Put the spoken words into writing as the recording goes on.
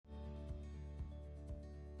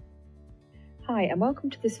Hi, and welcome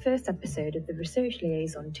to this first episode of the Research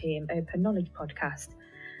Liaison Team Open Knowledge Podcast.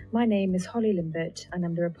 My name is Holly Limbert, and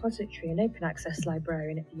I'm the Repository and Open Access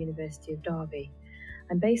Librarian at the University of Derby.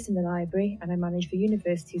 I'm based in the library, and I manage the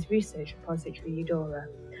university's research repository, Eudora.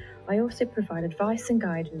 I also provide advice and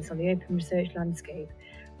guidance on the open research landscape,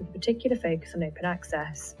 with a particular focus on open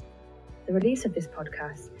access. The release of this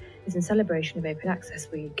podcast is in celebration of Open Access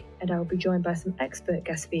Week, and I will be joined by some expert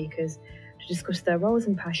guest speakers to discuss their roles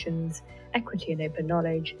and passions, equity and open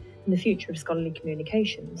knowledge, and the future of scholarly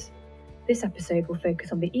communications. This episode will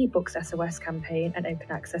focus on the eBooks SOS campaign and open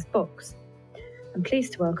access books. I'm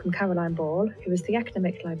pleased to welcome Caroline Ball, who is the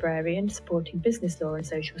academic librarian supporting business law and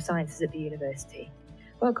social sciences at the university.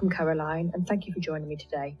 Welcome, Caroline, and thank you for joining me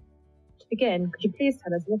today. To begin, could you please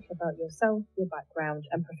tell us a little about yourself, your background,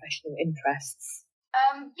 and professional interests?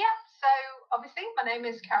 So obviously my name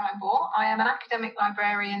is Caroline Ball. I am an academic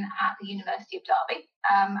librarian at the University of Derby,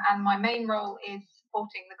 and my main role is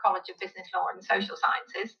supporting the College of Business Law and Social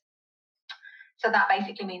Sciences. So that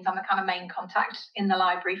basically means I'm the kind of main contact in the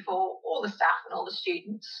library for all the staff and all the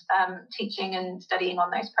students teaching and studying on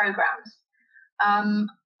those programmes.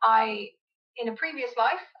 In a previous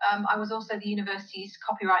life, I was also the university's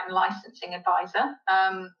copyright and licensing advisor.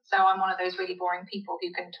 So I'm one of those really boring people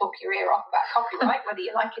who can talk your ear off about copyright, whether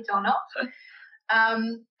you like it or not.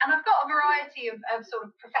 And I've got a variety of sort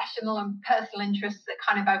of professional and personal interests that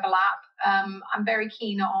kind of overlap. I'm very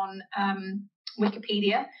keen on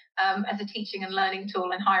Wikipedia as a teaching and learning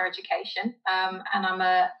tool in higher education. And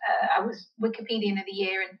I was Wikipedian of the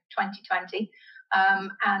Year in 2020.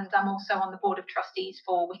 And I'm also on the board of trustees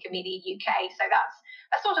for Wikimedia UK. So that's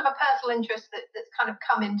a sort of a personal interest that's kind of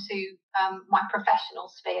come into my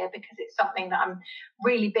professional sphere, because it's something that I'm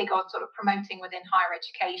really big on sort of promoting within higher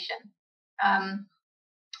education.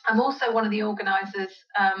 I'm also one of the organisers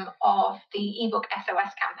of the eBook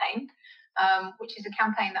SOS campaign, which is a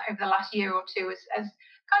campaign that over the last year or two has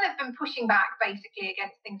kind of been pushing back basically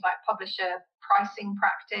against things like publisher pricing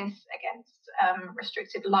practice, against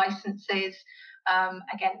restricted licenses,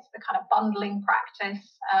 against the kind of bundling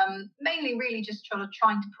practice, mainly really just sort of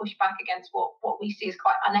trying to push back against what we see as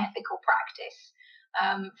quite unethical practice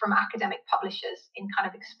from academic publishers in kind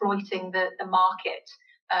of exploiting the market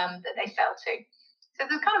that they sell to. So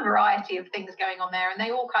there's kind of a variety of things going on there, and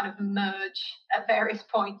they all kind of merge at various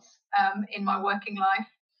points in my working life.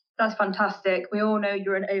 That's fantastic. We all know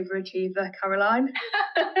you're an overachiever, Caroline.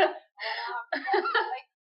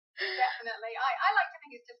 Definitely. I like to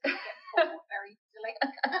think it's just going to get bored very easily.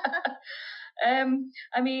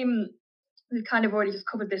 I mean, we've kind of already just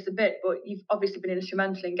covered this a bit, but you've obviously been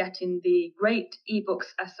instrumental in getting the great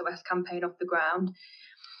eBooks SOS campaign off the ground.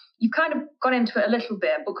 You've kind of gone into it a little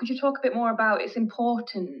bit, but could you talk a bit more about its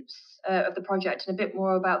importance of the project and a bit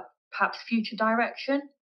more about perhaps future direction?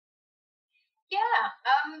 Yeah,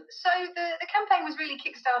 so the campaign was really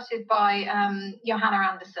kick-started by Johanna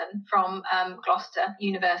Anderson from Gloucester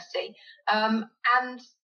University. It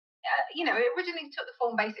originally took the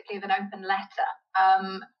form basically of an open letter.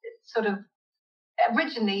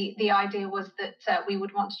 Originally, the idea was that we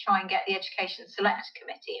would want to try and get the Education Select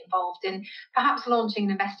Committee involved in perhaps launching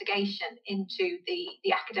an investigation into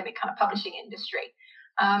the academic kind of publishing industry.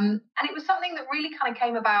 And it was something that really kind of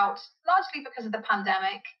came about largely because of the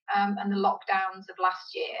pandemic and the lockdowns of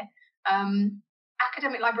last year.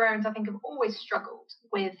 Academic librarians, I think, have always struggled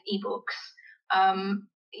with ebooks.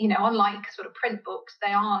 Unlike sort of print books,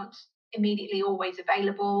 they aren't immediately always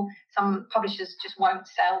available. Some publishers just won't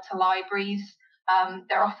sell to libraries.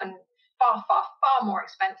 They're often far more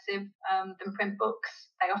expensive than print books.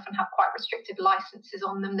 They often have quite restricted licenses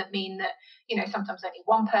on them that mean that, sometimes only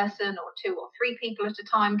one person or two or three people at a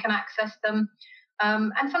time can access them.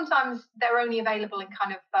 And sometimes they're only available in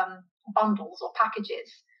kind of bundles or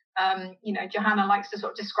packages. Johanna likes to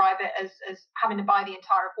sort of describe it as having to buy the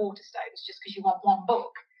entire of Waterstones just because you want one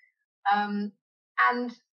book. And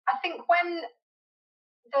I think when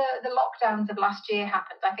the lockdowns of last year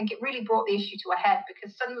happened, I think it really brought the issue to a head,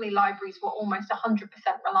 because suddenly libraries were almost 100%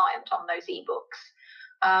 reliant on those ebooks.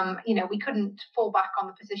 We couldn't fall back on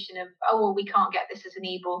the position of, we can't get this as an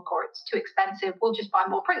ebook, or it's too expensive, we'll just buy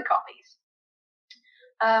more print copies.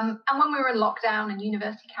 And when we were in lockdown and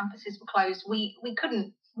university campuses were closed, we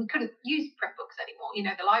couldn't use print books anymore.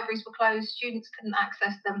 The libraries were closed, students couldn't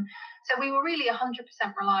access them. So we were really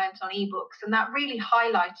 100% reliant on ebooks, and that really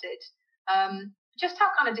highlighted just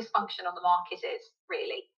how kind of dysfunctional the market is,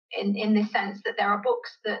 really, in this sense that there are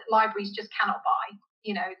books that libraries just cannot buy.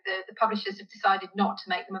 The publishers have decided not to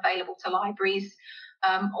make them available to libraries,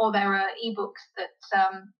 or there are ebooks that,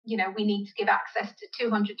 we need to give access to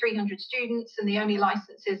 200, 300 students, and the only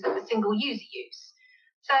licenses are for single user use.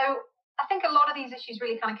 So I think a lot of these issues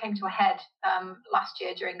really kind of came to a head last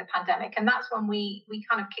year during the pandemic, and that's when we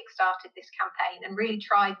kind of kickstarted this campaign and really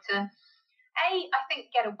tried to, I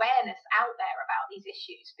think, get awareness out there about these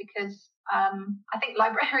issues, because I think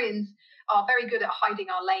librarians are very good at hiding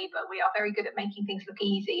our labour. We are very good at making things look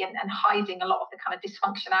easy and hiding a lot of the kind of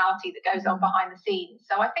dysfunctionality that goes on behind the scenes.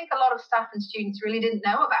 So I think a lot of staff and students really didn't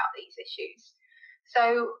know about these issues.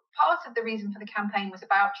 So part of the reason for the campaign was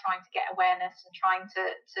about trying to get awareness and trying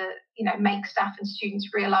to make staff and students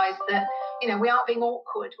realise that, we aren't being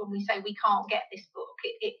awkward when we say we can't get this book.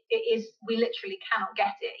 It is, we literally cannot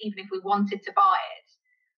get it, even if we wanted to buy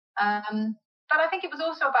it. But I think it was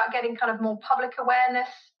also about getting kind of more public awareness,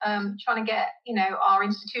 trying to get, our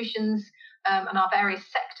institutions and our various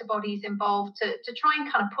sector bodies involved to try and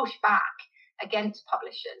kind of push back against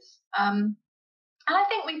publishers. And I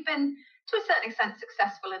think we've been, to a certain extent,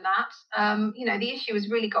 successful in that. The issue has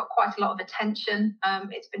really got quite a lot of attention.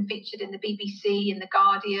 It's been featured in the BBC, in the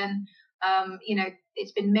Guardian.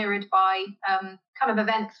 It's been mirrored by kind of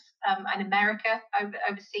events in America,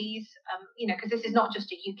 overseas. Because this is not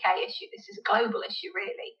just a UK issue. This is a global issue,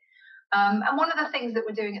 really. And one of the things that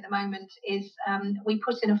we're doing at the moment is we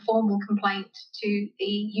put in a formal complaint to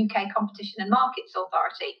the UK Competition and Markets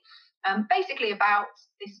Authority, basically about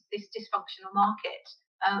this dysfunctional market.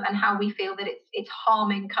 And how we feel that it's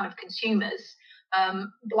harming kind of consumers,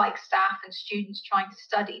 like staff and students trying to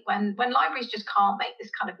study when libraries just can't make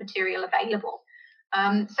this kind of material available.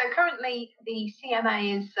 So currently the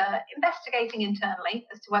CMA is investigating internally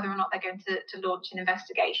as to whether or not they're going to launch an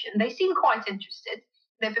investigation. They seem quite interested.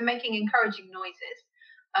 They've been making encouraging noises.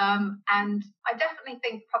 And I definitely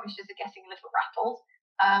think publishers are getting a little rattled.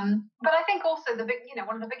 But I think also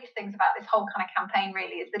one of the biggest things about this whole kind of campaign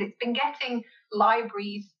really is that it's been getting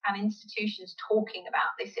libraries and institutions talking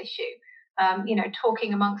about this issue,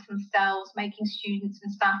 talking amongst themselves, making students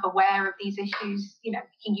and staff aware of these issues,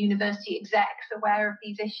 making university execs aware of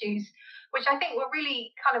these issues, which I think were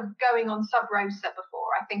really kind of going on sub rosa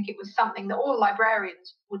before. I think it was something that all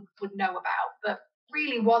librarians would know about, but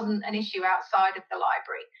really wasn't an issue outside of the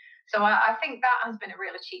library. So I think that has been a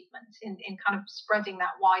real achievement in kind of spreading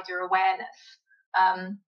that wider awareness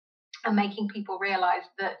and making people realise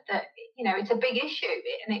that it's a big issue,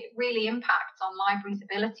 and it really impacts on libraries'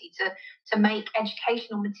 ability to make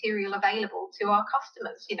educational material available to our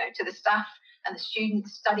customers, to the staff and the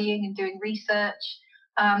students studying and doing research.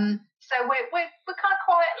 So we're kind of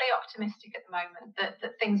quietly optimistic at the moment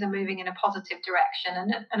that things are moving in a positive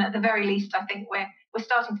direction, and at the very least, I think we're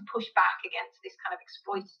starting to push back against this kind of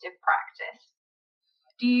exploitative practice.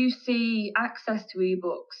 Do you see access to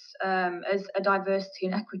ebooks as a diversity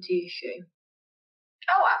and equity issue?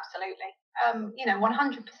 Oh, absolutely.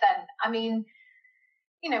 100%. I mean,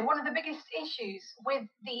 one of the biggest issues with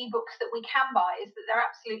the ebooks that we can buy is that they're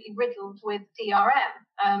absolutely riddled with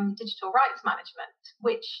DRM, digital rights management,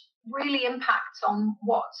 which really impacts on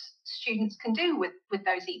what students can do with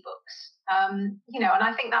those ebooks. And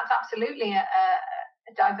I think that's absolutely a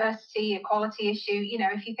diversity, equality issue.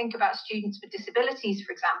 If you think about students with disabilities,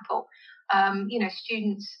 for example,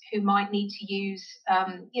 students who might need to use,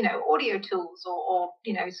 audio tools or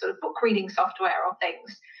sort of book reading software or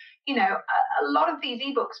things, a lot of these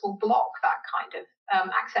ebooks will block that kind of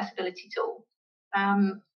accessibility tool.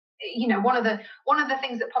 One of the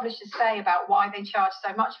things that publishers say about why they charge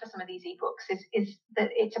so much for some of these ebooks is that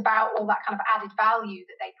it's about all that kind of added value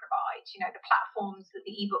that they provide. The platforms that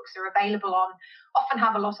the ebooks are available on often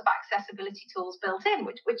have a lot of accessibility tools built in,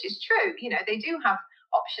 which is true. They do have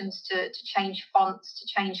options to change fonts,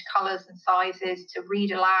 to change colours and sizes, to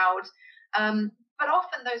read aloud. But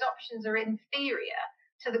often those options are inferior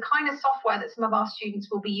to the kind of software that some of our students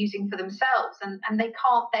will be using for themselves, and they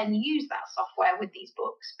can't then use that software with these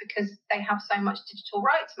books because they have so much digital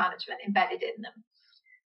rights management embedded in them.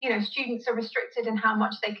 Students are restricted in how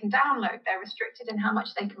much they can download, they're restricted in how much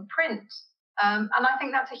they can print, and I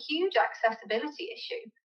think that's a huge accessibility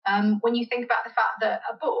issue. When you think about the fact that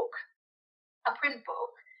a print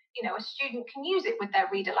book, a student can use it with their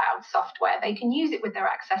read aloud software, they can use it with their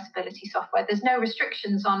accessibility software. There's no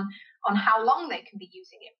restrictions on how long they can be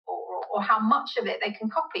using it for, or how much of it they can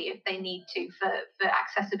copy if they need to for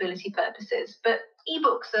accessibility purposes. But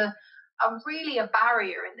ebooks are really a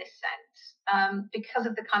barrier in this sense, because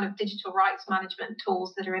of the kind of digital rights management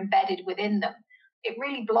tools that are embedded within them. It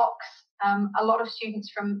really blocks a lot of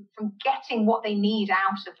students from getting what they need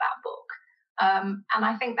out of that book. And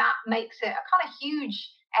I think that makes it a kind of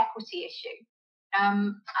huge equity issue.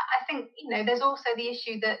 I think, there's also the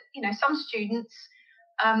issue that, some students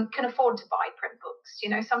can afford to buy print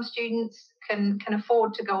books. Some students can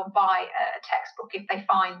afford to go and buy a textbook if they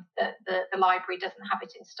find that the library doesn't have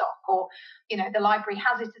it in stock, or the library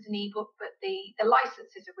has it as an ebook, but the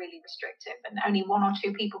licenses are really restrictive and only one or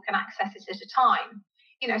two people can access it at a time.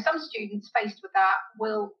 Some students faced with that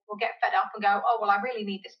will get fed up and go, oh, well, I really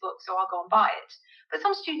need this book, so I'll go and buy it. But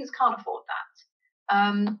some students can't afford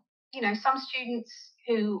that. Some students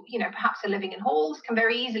who, perhaps are living in halls can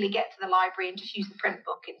very easily get to the library and just use the print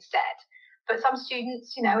book instead. But some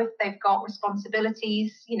students, if they've got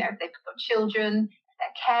responsibilities, if they've got children, if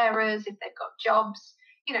they're carers, if they've got jobs,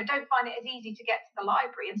 don't find it as easy to get to the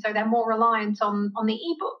library. And so they're more reliant on the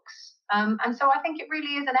ebooks. And so I think it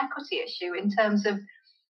really is an equity issue in terms of,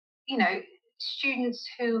 students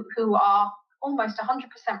who are almost 100%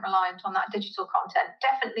 reliant on that digital content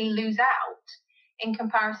definitely lose out in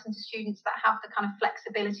comparison to students that have the kind of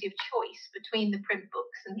flexibility of choice between the print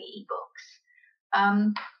books and the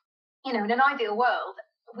ebooks. In an ideal world,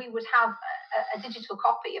 we would have a digital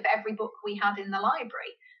copy of every book we had in the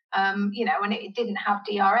library, and it didn't have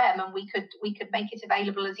DRM, and we could make it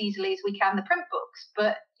available as easily as we can the print books.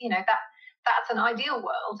 But that's an ideal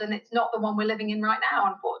world, and it's not the one we're living in right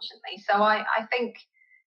now, unfortunately. So I think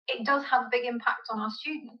it does have a big impact on our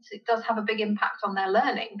students. It does have a big impact on their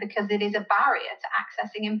learning because it is a barrier to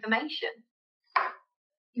accessing information.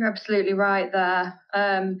 You're absolutely right there.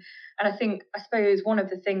 And I suppose one of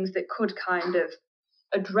the things that could kind of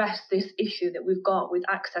address this issue that we've got with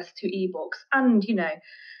access to ebooks and,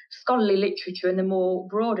 scholarly literature in the more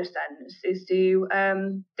broader sense is to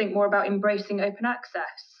think more about embracing open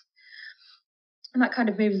access. And that kind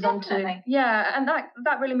of moves on to, and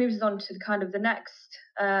that really moves on to kind of the next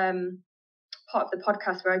part of the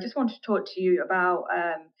podcast, where I just want to talk to you about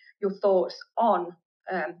your thoughts on,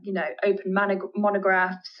 open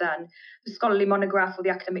monographs and the scholarly monograph or the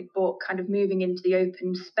academic book kind of moving into the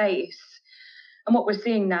open space. And what we're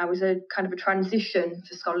seeing now is a kind of a transition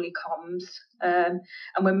for scholarly comms, and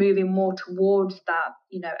we're moving more towards that,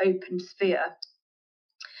 open sphere.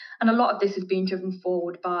 And a lot of this has been driven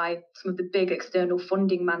forward by some of the big external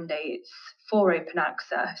funding mandates for open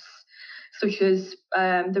access, such as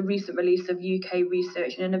the recent release of UK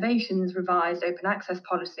Research and Innovation's revised open access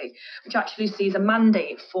policy, which actually sees a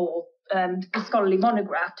mandate for the scholarly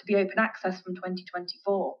monograph to be open access from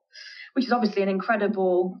 2024, which is obviously an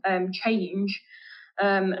incredible change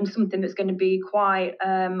and something that's going to be quite,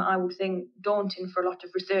 I would think, daunting for a lot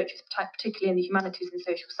of researchers, particularly in the humanities and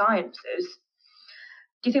social sciences.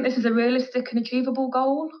 Do you think this is a realistic and achievable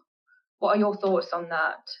goal? What are your thoughts on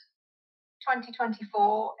that?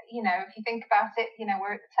 2024, if you think about it,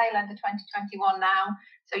 we're at the tail end of 2021 now,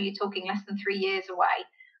 so you're talking less than 3 years away.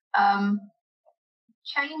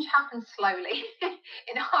 Change happens slowly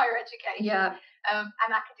in higher education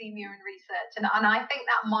and academia and research, and I think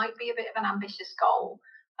that might be a bit of an ambitious goal.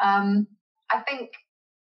 I think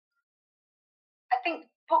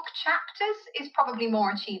book chapters is probably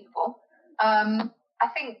more achievable. I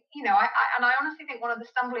think, I honestly think one of the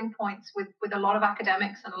stumbling points with a lot of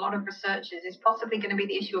academics and a lot of researchers is possibly going to be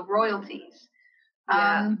the issue of royalties.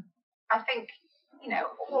 I think,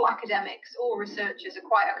 all academics, all researchers are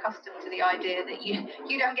quite accustomed to the idea that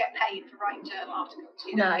you don't get paid for writing journal articles.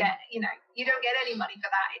 You don't get any money for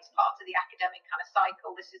that. It's part of the academic kind of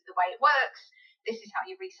cycle. This is the way it works. This is how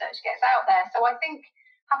your research gets out there. So I think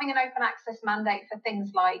having an open access mandate for things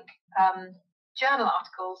like journal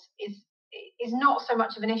articles is not so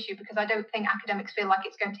much of an issue, because I don't think academics feel like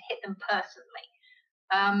it's going to hit them personally.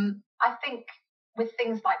 I think with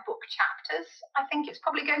things like book chapters, I think it's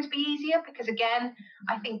probably going to be easier, because again,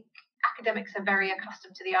 I think academics are very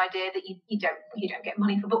accustomed to the idea that you don't get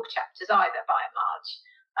money for book chapters either, by and large.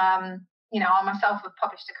 I myself have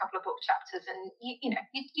published a couple of book chapters, and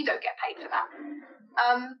you don't get paid for that.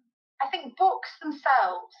 I think books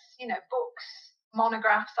themselves, books,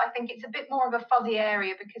 monographs, I think it's a bit more of a fuzzy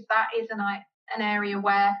area, because that is an area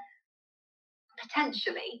where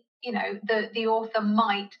potentially, the author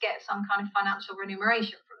might get some kind of financial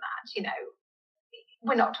remuneration from that.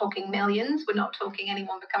 We're not talking millions, we're not talking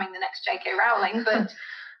anyone becoming the next J.K. Rowling, but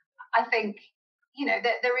I think,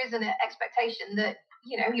 there is an expectation that,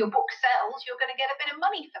 your book sells, you're going to get a bit of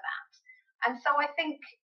money for that. And so I think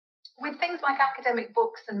with things like academic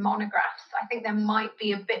books and monographs, I think there might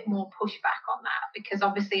be a bit more pushback on that, because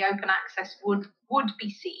obviously open access would be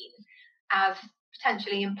seen as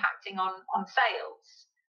potentially impacting on sales.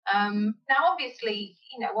 Now, obviously,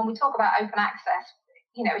 when we talk about open access,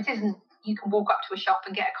 it isn't you can walk up to a shop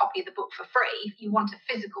and get a copy of the book for free. If you want a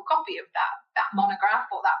physical copy of that monograph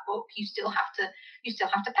or that book, you still have to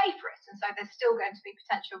pay for it, and so there's still going to be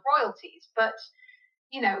potential royalties. But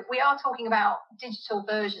we are talking about digital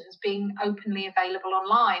versions being openly available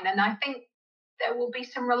online, and I think there will be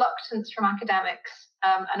some reluctance from academics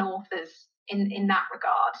and authors in that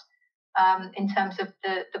regard, in terms of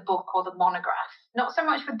the book or the monograph. Not so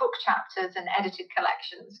much with book chapters and edited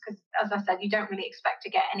collections, because, as I said, you don't really expect to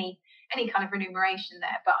get any kind of remuneration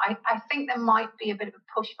there. But I think there might be a bit of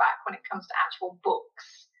a pushback when it comes to actual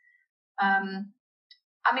books.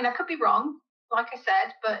 I mean, I could be wrong, like I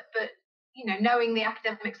said, but knowing the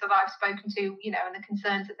academics that I've spoken to, and the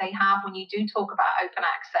concerns that they have when you do talk about open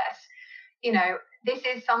access, this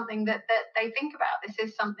is something that they think about. This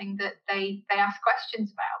is something that they ask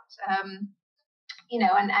questions about.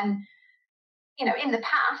 In the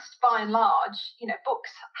past, by and large,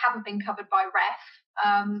 books haven't been covered by REF.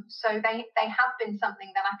 So they have been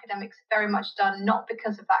something that academics have very much done, not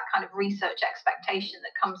because of that kind of research expectation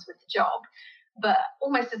that comes with the job, but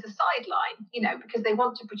almost as a sideline, because they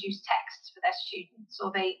want to produce texts for their students, or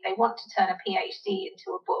they want to turn a PhD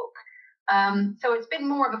into a book. So it's been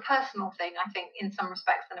more of a personal thing, I think, in some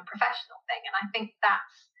respects, than a professional thing. And I think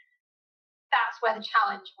that's where the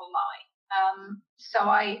challenge will lie. So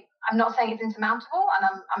I'm not saying it's insurmountable,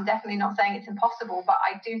 and I'm definitely not saying it's impossible, but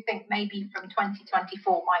I do think maybe from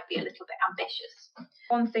 2024 might be a little bit ambitious.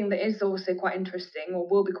 One thing that is also quite interesting, or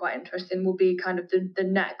will be quite interesting, will be kind of the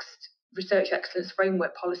next Research Excellence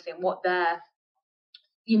Framework policy, and what their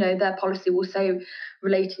policy will say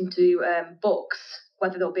relating to books,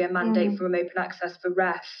 whether there'll be a mandate from open access for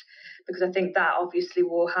REF, because I think that obviously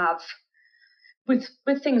will have, with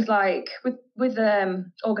things like with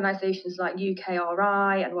organisations like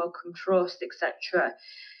UKRI and Wellcome Trust, etc.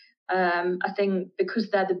 I think because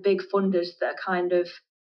they're the big funders that are kind of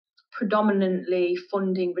predominantly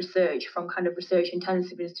funding research from kind of research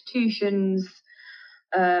intensive institutions,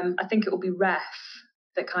 I think it will be REF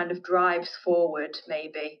that kind of drives forward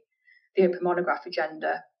maybe the open monograph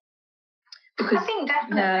agenda. Because, I think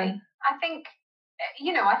definitely. I think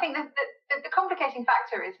that the complicating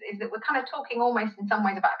factor is that we're kind of talking almost in some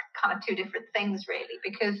ways about kind of two different things, really,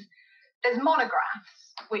 because there's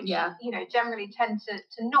monographs, which generally tend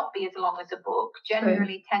to not be as long as a book,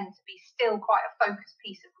 generally tend to be still quite a focused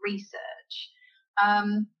piece of research.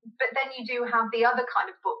 But then you do have the other kind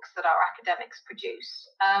of books that our academics produce.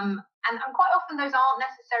 And quite often those aren't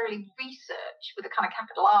necessarily research with a kind of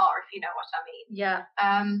capital R, if you know what I mean. Yeah.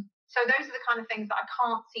 So those are the kind of things that I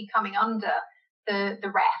can't see coming under the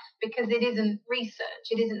REF, because it isn't research.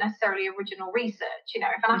 It isn't necessarily original research. If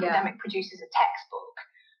an academic produces a textbook,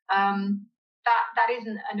 that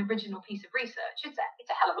isn't an original piece of research. It's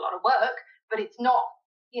a hell of a lot of work, but it's not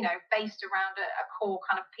based around a core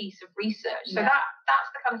kind of piece of research. So that's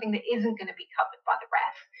the kind of thing that isn't going to be covered by the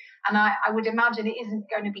REF. And I would imagine it isn't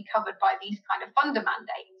going to be covered by these kind of funder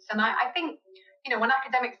mandates. And I think, when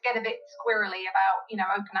academics get a bit squirrely about,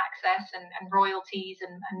 open access and royalties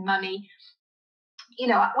and money,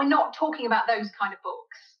 we're not talking about those kind of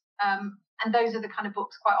books. And those are the kind of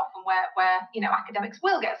books quite often where academics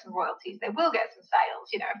will get some royalties, they will get some sales,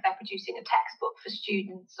 if they're producing a textbook for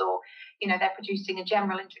students, or, they're producing a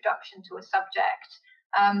general introduction to a subject.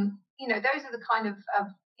 Those are the kind of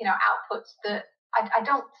outputs that I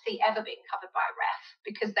don't see ever being covered by a REF,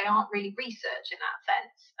 because they aren't really research in that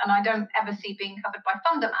sense. And I don't ever see being covered by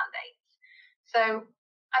funder mandates. So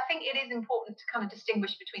I think it is important to kind of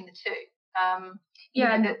distinguish between the two. The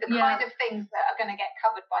kind of things that are going to get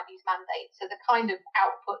covered by these mandates are the kind of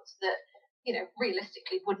outputs that,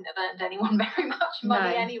 realistically wouldn't have earned anyone very much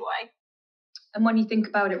money anyway. And when you think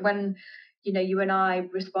about it, when, you and I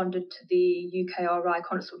responded to the UKRI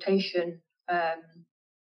consultation, well,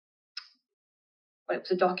 it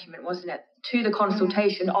was a document, wasn't it, to the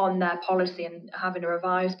consultation on their policy and having a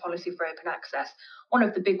revised policy for open access, one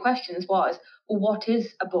of the big questions was, well, what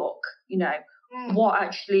is a book?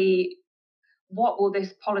 What will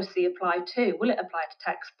this policy apply to? Will it apply to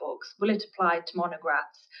textbooks? Will it apply to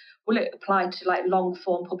monographs? Will it apply to like long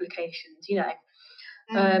form publications?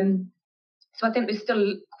 So I think there's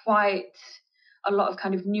still quite a lot of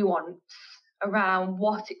kind of nuance around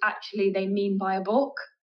what actually they mean by a book.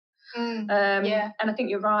 And I think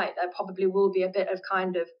you're right, there probably will be a bit of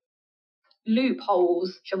kind of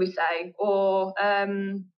loopholes, shall we say, or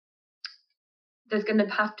there's going to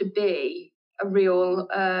have to be a real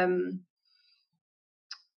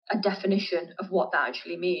a definition of what that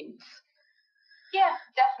actually means. Yeah,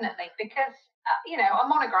 definitely, because a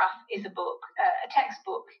monograph is a book, a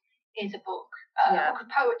textbook is a book, a book of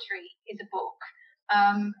poetry is a book.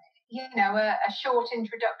 A short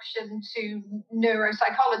introduction to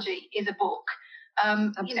neuropsychology is a book.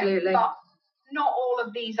 Absolutely. But not all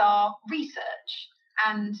of these are research,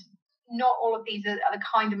 and not all of these are the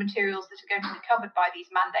kind of materials that are going to be covered by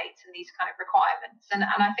these mandates and these kind of requirements. And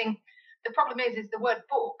I think the problem is the word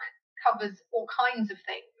book covers all kinds of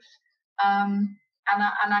things.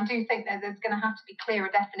 And I do think that there's going to have to be clearer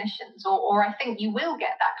definitions, or I think you will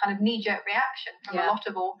get that kind of knee-jerk reaction from a lot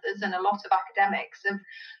of authors and a lot of academics of,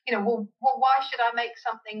 well, why should I make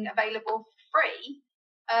something available for free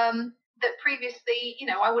that previously,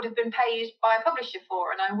 I would have been paid by a publisher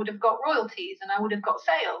for, and I would have got royalties, and I would have got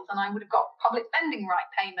sales, and I would have got public spending right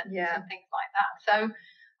payments and things like that. So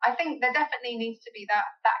I think there definitely needs to be that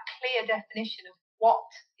clear definition of what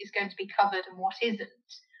is going to be covered and what isn't.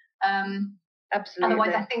 Absolutely.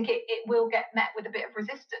 Otherwise, I think it will get met with a bit of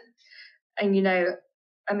resistance. And,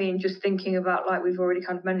 just thinking about, like we've already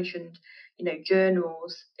kind of mentioned,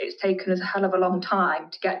 journals, it's taken us a hell of a long time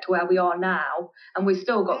to get to where we are now, and we've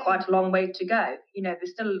still got quite a long way to go.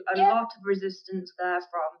 There's still a lot of resistance there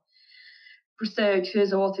from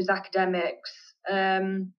researchers, authors, academics.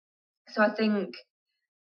 So I think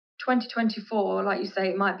 2024, like you say,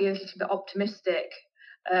 it might be a little bit optimistic.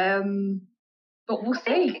 But we'll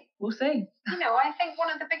see. I think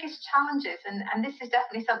one of the biggest challenges, and this is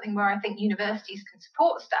definitely something where I think universities can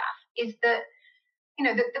support staff, is that,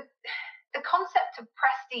 the concept of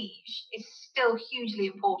prestige is still hugely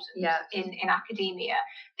important in academia.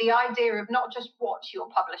 The idea of not just what you're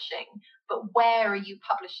publishing, but where are you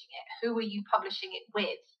publishing it? Who are you publishing it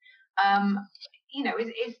with?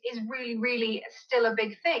 Is really, really still a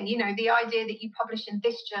big thing. The idea that you publish in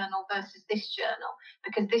this journal versus this journal,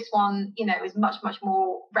 because this one, is much, much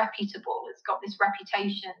more reputable. It's got this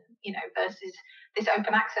reputation, versus this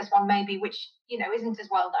open access one maybe, which, isn't as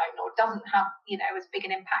well known or doesn't have, as big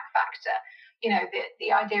an impact factor.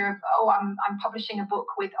 The idea of, I'm publishing a book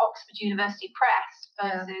with Oxford University Press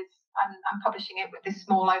versus I'm publishing it with this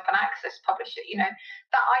small open access publisher.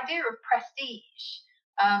 That idea of prestige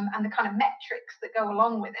and the kind of metrics that go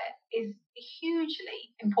along with it is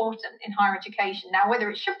hugely important in higher education. Now,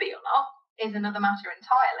 whether it should be or not is another matter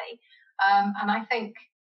entirely. And I think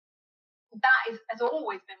that has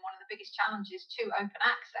always been one of the biggest challenges to open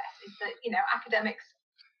access, is that, academics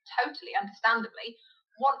totally understandably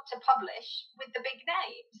want to publish with the big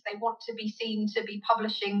names. They want to be seen to be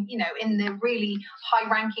publishing, in the really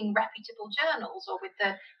high-ranking reputable journals, or with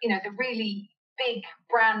the, the really big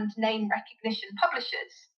brand name recognition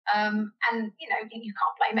publishers. And you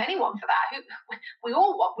can't blame anyone for that. We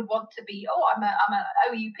all would want to be, I'm an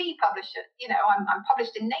OUP publisher, I'm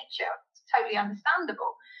published in Nature. It's totally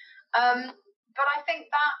understandable. But I think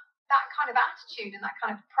that kind of attitude and that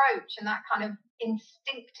kind of approach and that kind of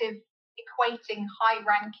instinctive equating high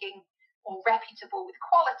ranking or reputable with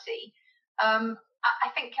quality, I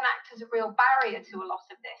think can act as a real barrier to a lot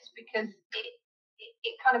of this, because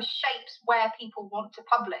it kind of shapes where people want to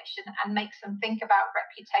publish and makes them think about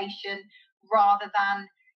reputation rather than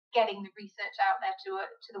getting the research out there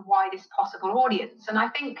to the widest possible audience. And I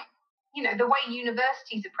think, the way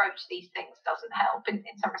universities approach these things doesn't help in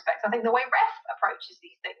some respects. I think the way REF approaches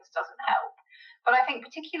these things doesn't help. But I think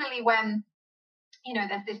particularly when,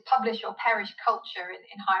 there's this publish or perish culture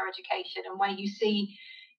in higher education, and where you see,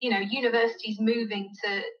 universities moving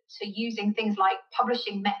to using things like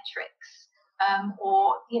publishing metrics,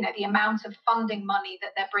 or, the amount of funding money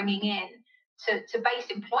that they're bringing in to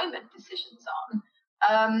base employment decisions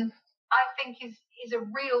on, I think is a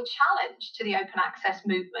real challenge to the open access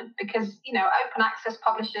movement, because, open access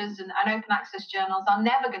publishers and open access journals are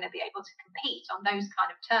never going to be able to compete on those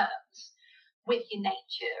kind of terms with your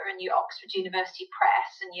Nature and your Oxford University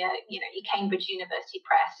Press and your Cambridge University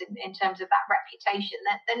Press in terms of that reputation.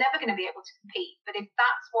 They're never going to be able to compete. But if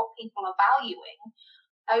that's what people are valuing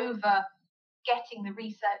over getting the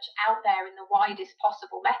research out there in the widest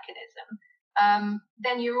possible mechanism,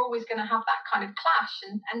 then you're always going to have that kind of clash.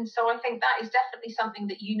 And so I think that is definitely something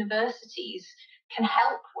that universities can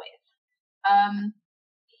help with.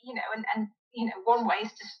 One way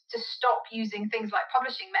is to stop using things like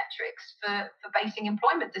publishing metrics for basing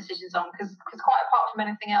employment decisions on, because quite apart from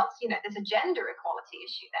anything else, there's a gender equality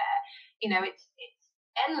issue there. It's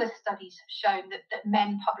endless studies have shown that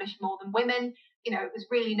men publish more than women. It was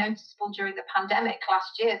really noticeable during the pandemic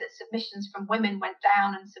last year that submissions from women went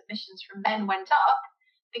down and submissions from men went up,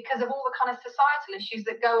 because of all the kind of societal issues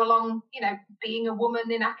that go along, being a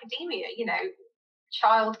woman in academia,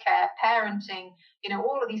 childcare, parenting,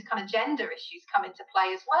 all of these kind of gender issues come into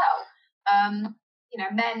play as well.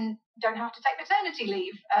 Men don't have to take maternity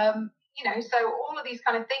leave, so all of these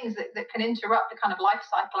kind of things that can interrupt the kind of life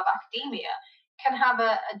cycle of academia can have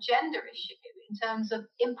a gender issue in terms of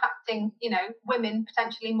impacting, women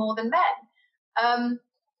potentially more than men.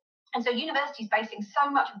 And so universities basing so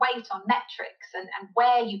much weight on metrics and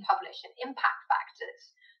where you publish and impact factors,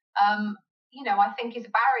 I think is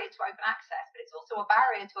a barrier to open access, but it's also a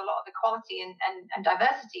barrier to a lot of equality and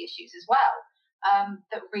diversity issues as well,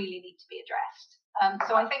 that really need to be addressed.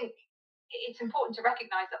 So I think it's important to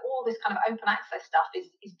recognise that all this kind of open access stuff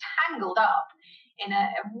is tangled up in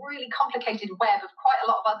a really complicated web of quite a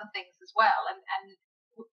lot of other things as well, and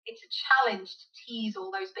it's a challenge to tease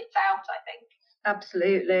all those bits out, I think.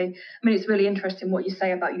 Absolutely. I mean, it's really interesting what you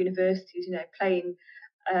say about universities, playing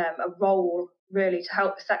a role really to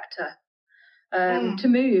help the sector to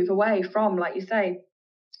move away from, like you say,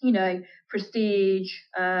 prestige,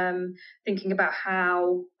 thinking about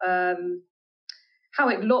how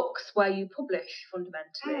it looks where you publish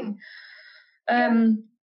fundamentally.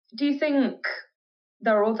 Do you think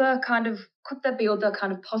could there be other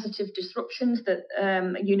kind of positive disruptions that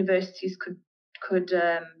universities could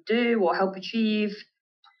do or help achieve?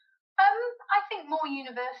 I think more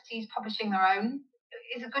universities publishing their own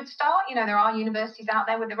is a good start. There are universities out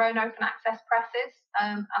there with their own open access presses,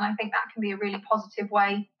 and I think that can be a really positive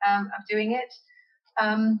way of doing it.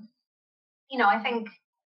 I think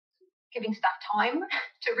giving staff time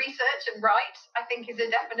to research and write, I think, is a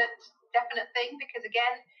definite thing, because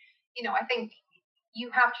again, I think you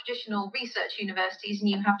have traditional research universities and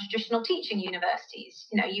you have traditional teaching universities.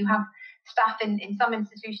 You have staff in some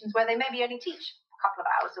institutions where they maybe only teach a couple of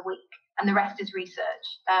hours a week and the rest is research.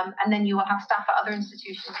 And then you will have staff at other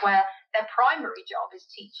institutions where their primary job is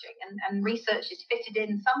teaching and research is fitted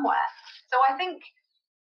in somewhere. So I think,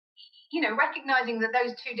 recognizing that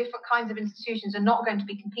those two different kinds of institutions are not going to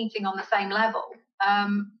be competing on the same level,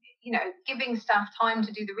 giving staff time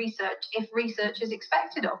to do the research if research is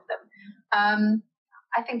expected of them,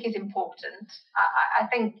 I think is important. I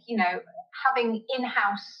think, having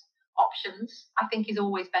in-house options, I think, is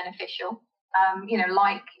always beneficial.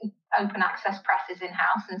 Like open access presses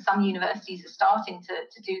in-house, and some universities are starting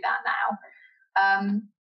to do that now.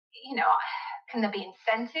 Can there be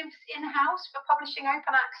incentives in-house for publishing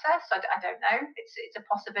open access? I don't know. It's a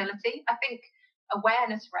possibility. I think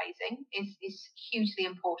awareness raising is hugely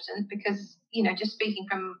important, because, just speaking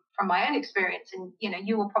from my own experience, and,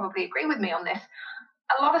 you will probably agree with me on this,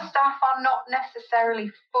 a lot of staff are not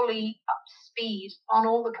necessarily fully up to speed on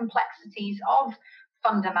all the complexities of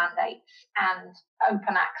funder mandates and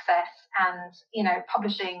open access and,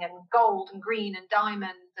 publishing and gold and green and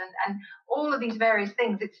diamond and all of these various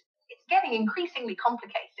things. It's getting increasingly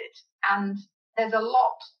complicated, and there's a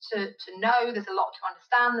lot to know, there's a lot to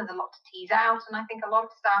understand, there's a lot to tease out, and I think a lot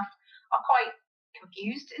of staff are quite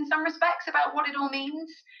confused in some respects about what it all means.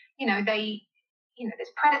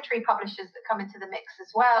 There's predatory publishers that come into the mix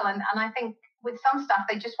as well, and I think with some staff,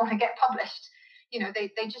 they just want to get published.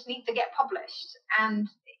 They just need to get published, and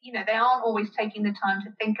they aren't always taking the time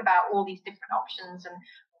to think about all these different options and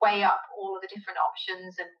weigh up all of the different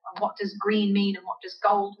options, and what does green mean, and what does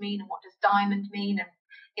gold mean, and what does diamond mean, and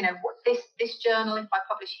what this journal, if I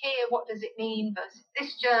publish here, what does it mean versus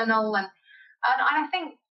this journal, and I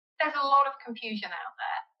think there's a lot of confusion out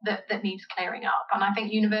there that needs clearing up, and I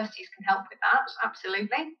think universities can help with that,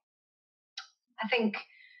 absolutely. I think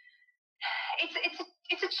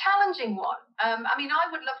it's a challenging one. I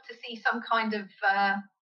would love to see some kind of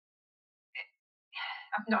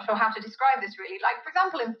I'm not sure how to describe this really. Like, for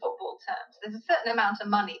example, in football terms, there's a certain amount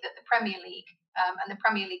of money that the Premier League and the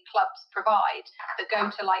Premier League clubs provide that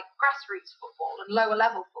go to like grassroots football and lower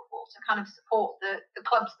level football to kind of support the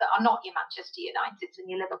clubs that are not your Manchester Uniteds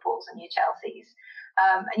and your Liverpools and your Chelseas.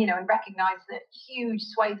 And recognise that huge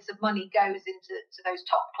swathes of money goes into those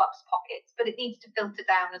top clubs' pockets, but it needs to filter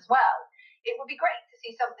down as well. It would be great to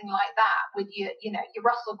see something like that with your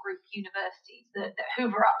Russell Group universities that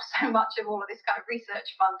hoover up so much of all of this kind of research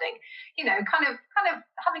funding. Kind of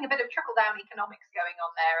having a bit of trickle down economics going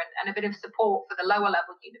on there, and a bit of support for the lower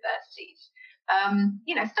level universities.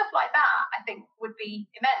 Stuff like that I think would be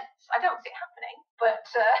immense. I don't see it happening, but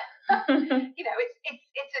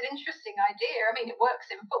it's an interesting idea. It works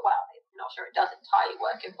in football. Well, I'm not sure it does entirely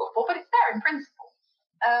work in football, but it's there in principle.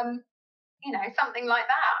 Something like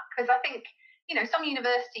that, because I think, some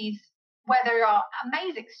universities where there are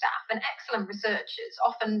amazing staff and excellent researchers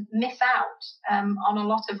often miss out on a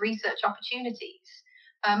lot of research opportunities,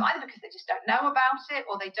 either because they just don't know about it,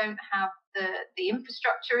 or they don't have the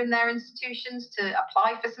infrastructure in their institutions to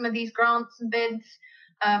apply for some of these grants and bids,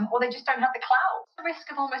 or they just don't have the clout. The risk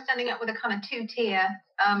of almost ending up with a kind of two-tier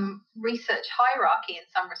research hierarchy in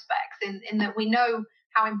some respects, in that we know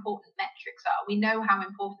how important metrics are. We know how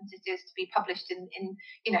important it is to be published in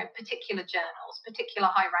particular journals, particular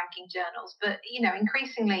high-ranking journals. But,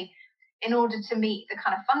 increasingly, in order to meet the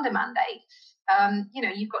kind of funder mandates,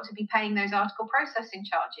 you've got to be paying those article processing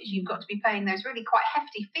charges. You've got to be paying those really quite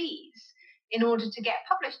hefty fees, in order to get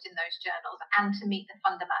published in those journals and to meet the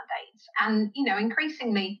funder mandates. And,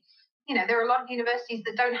 increasingly, there are a lot of universities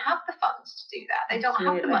that don't have the funds to do that. They don't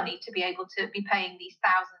have the money to be able to be paying these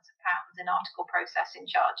thousands of pounds in article processing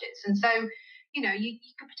charges. And so, you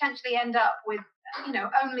could potentially end up with,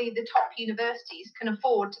 only the top universities can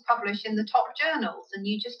afford to publish in the top journals. And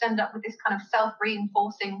you just end up with this kind of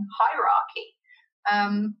self-reinforcing hierarchy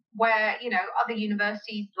where, other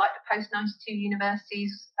universities like the post-92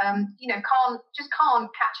 universities,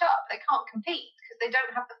 can't catch up. They can't compete because they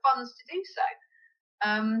don't have the funds to do so.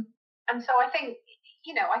 And so I think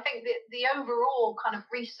that the overall kind of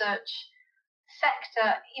research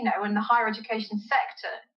sector, and the higher education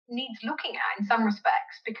sector needs looking at in some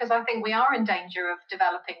respects, because I think we are in danger of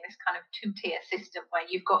developing this kind of two-tier system where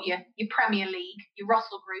you've got your Premier League, your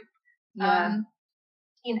Russell Group, and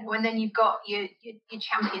then you've got your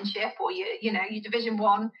Championship or your Division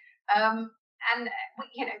 1, and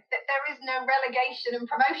there is no relegation and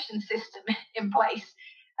promotion system in place.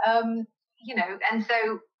 And so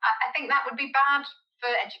I think that would be bad for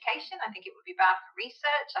education. I think it would be bad for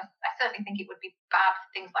research. I certainly think it would be bad for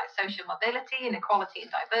things like social mobility and equality and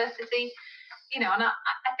diversity. And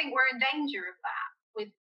I think we're in danger of that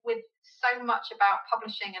with so much about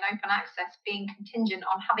publishing and open access being contingent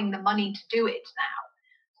on having the money to do it now.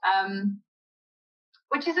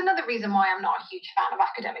 Which is another reason why I'm not a huge fan of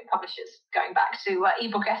academic publishers, going back to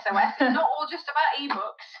ebook SOS. It's not all just about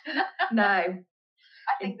ebooks. No.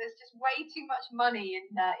 I think there's just way too much money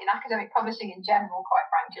in academic publishing in general, quite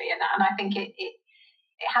frankly, and I think it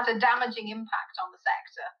has a damaging impact on the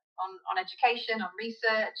sector, on education, on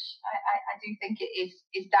research. I do think it is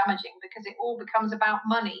damaging because it all becomes about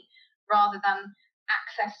money rather than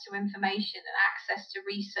access to information and access to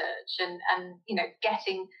research and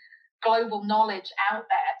getting global knowledge out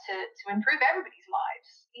there to improve everybody's lives.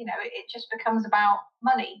 It just becomes about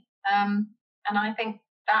money, and I think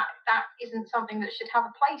that isn't something that should have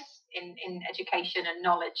a place in education and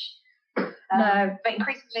knowledge. No, but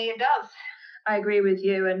increasingly it does. I agree with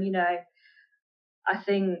you, and I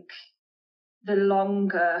think the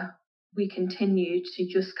longer we continue to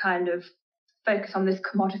just kind of focus on this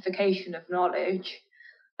commodification of knowledge,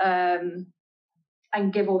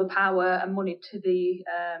 and give all the power and money to the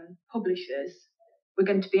publishers, we're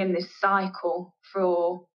going to be in this cycle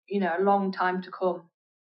for a long time to come.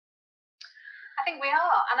 I think we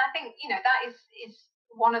are, and I think that is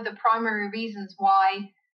one of the primary reasons why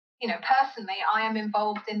personally I am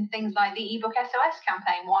involved in things like the ebook SOS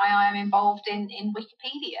campaign, why I am involved in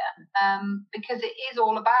Wikipedia, because it is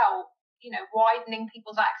all about widening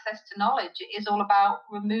people's access to knowledge. It is all about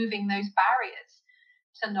removing those barriers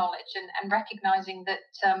to knowledge and recognizing that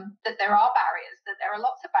there are barriers, that there are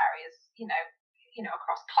lots of barriers,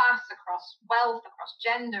 across class, across wealth, across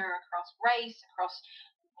gender, across race, across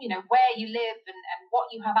where you live and what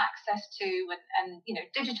you have access to and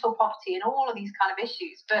digital poverty and all of these kind of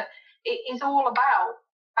issues. But it is all about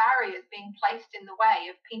barriers being placed in the way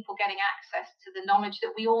of people getting access to the knowledge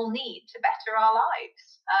that we all need to better our lives.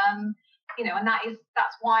 And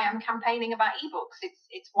that's why I'm campaigning about ebooks.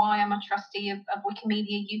 It's why I'm a trustee of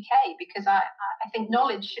Wikimedia UK, because I think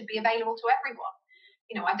knowledge should be available to everyone.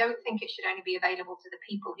 I don't think it should only be available to the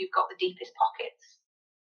people who've got the deepest pockets.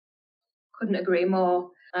 Couldn't agree more.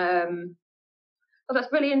 Well,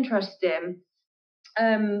 that's really interesting.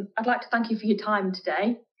 I'd like to thank you for your time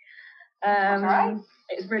today. That's right.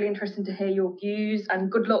 It's really interesting to hear your views,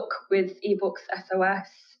 and good luck with eBooks SOS.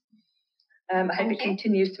 I hope it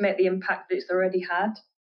continues to make the impact that it's already had.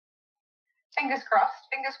 Fingers crossed.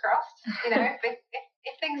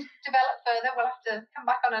 If things develop further, we'll have to come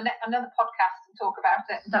back on another podcast and talk about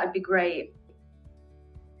it. That would be great.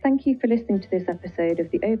 Thank you for listening to this episode of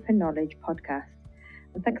the Open Knowledge podcast,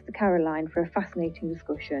 and thanks to Caroline for a fascinating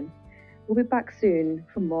discussion. We'll be back soon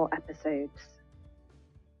for more episodes.